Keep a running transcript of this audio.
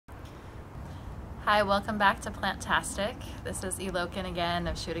Hi, welcome back to Plantastic. This is Elokin again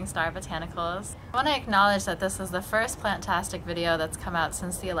of Shooting Star Botanicals. I want to acknowledge that this is the first Plantastic video that's come out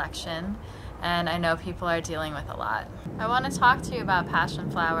since the election, and I know people are dealing with a lot. I want to talk to you about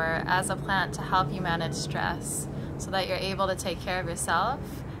Passionflower as a plant to help you manage stress so that you're able to take care of yourself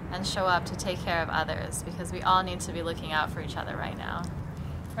and show up to take care of others, because we all need to be looking out for each other right now.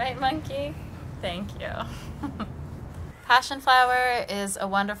 Right, monkey? Thank you. Passionflower is a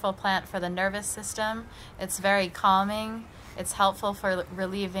wonderful plant for the nervous system. It's very calming. It's helpful for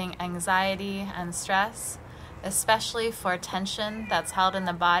relieving anxiety and stress, especially for tension that's held in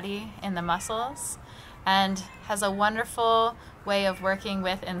the body, in the muscles, and has a wonderful way of working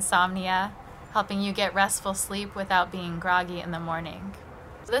with insomnia, helping you get restful sleep without being groggy in the morning.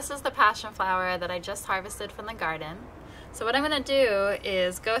 This is the passionflower that I just harvested from the garden. So what I'm going to do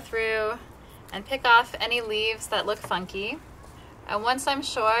is go through and pick off any leaves that look funky. And once I'm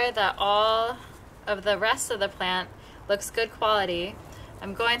sure that all of the rest of the plant looks good quality,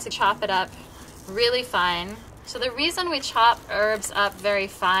 I'm going to chop it up really fine. So the reason we chop herbs up very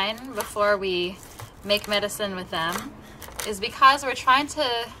fine before we make medicine with them is because we're trying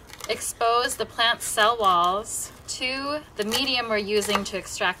to expose the plant's cell walls to the medium we're using to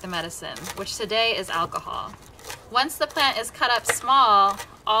extract the medicine, which today is alcohol. Once the plant is cut up small,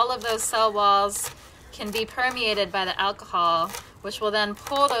 all of those cell walls can be permeated by the alcohol, which will then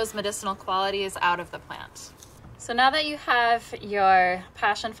pull those medicinal qualities out of the plant. So now that you have your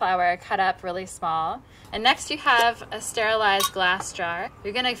passionflower cut up really small, and next you have a sterilized glass jar,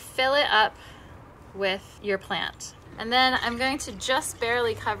 you're going to fill it up with your plant. And then I'm going to just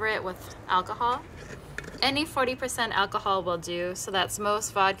barely cover it with alcohol. Any 40% alcohol will do, so that's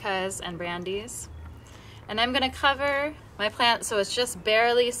most vodkas and brandies. And I'm going to cover my plant so it's just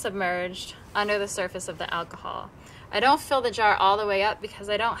barely submerged under the surface of the alcohol. I don't fill the jar all the way up because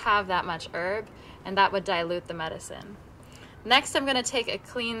I don't have that much herb, and that would dilute the medicine. Next, I'm going to take a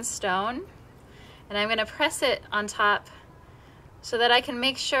clean stone and I'm going to press it on top so that I can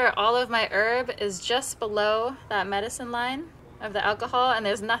make sure all of my herb is just below that medicine line of the alcohol and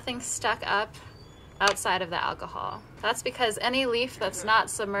there's nothing stuck up outside of the alcohol. That's because any leaf that's not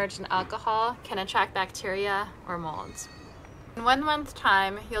submerged in alcohol can attract bacteria or molds. In 1 month's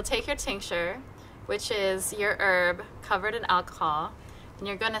time, you'll take your tincture, which is your herb covered in alcohol, and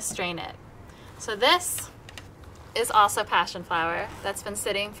you're going to strain it. So this is also passionflower that's been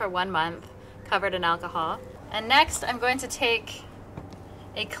sitting for 1 month, covered in alcohol. And next, I'm going to take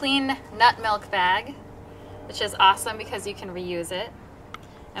a clean nut milk bag, which is awesome because you can reuse it,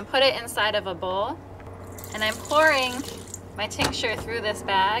 and put it inside of a bowl. And I'm pouring my tincture through this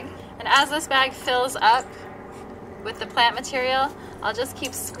bag. And as this bag fills up with the plant material, I'll just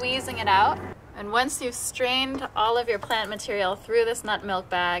keep squeezing it out. And once you've strained all of your plant material through this nut milk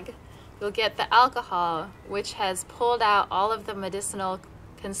bag, you'll get the alcohol, which has pulled out all of the medicinal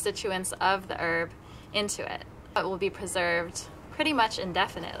constituents of the herb into it. It will be preserved pretty much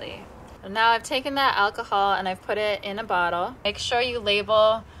indefinitely. And now I've taken that alcohol and I've put it in a bottle. Make sure you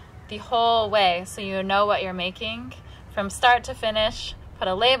label the whole way so you know what you're making from start to finish. Put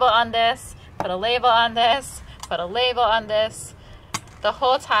a label on this, put a label on this, put a label on this the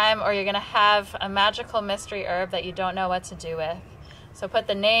whole time, or you're gonna have a magical mystery herb that you don't know what to do with. So put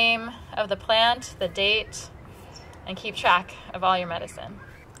the name of the plant, the date, and keep track of all your medicine.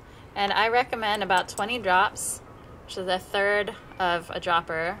 And I recommend about 20 drops, which is 1/3 of a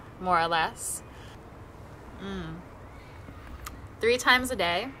dropper, more or less. 3 times a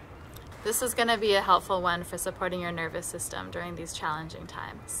day. This is going to be a helpful one for supporting your nervous system during these challenging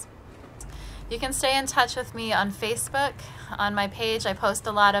times. You can stay in touch with me on Facebook. On my page, I post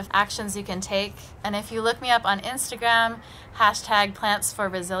a lot of actions you can take. And if you look me up on Instagram,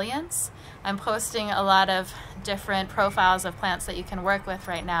 #PlantsForResilience, I'm posting a lot of different profiles of plants that you can work with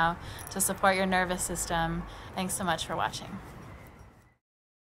right now to support your nervous system. Thanks so much for watching.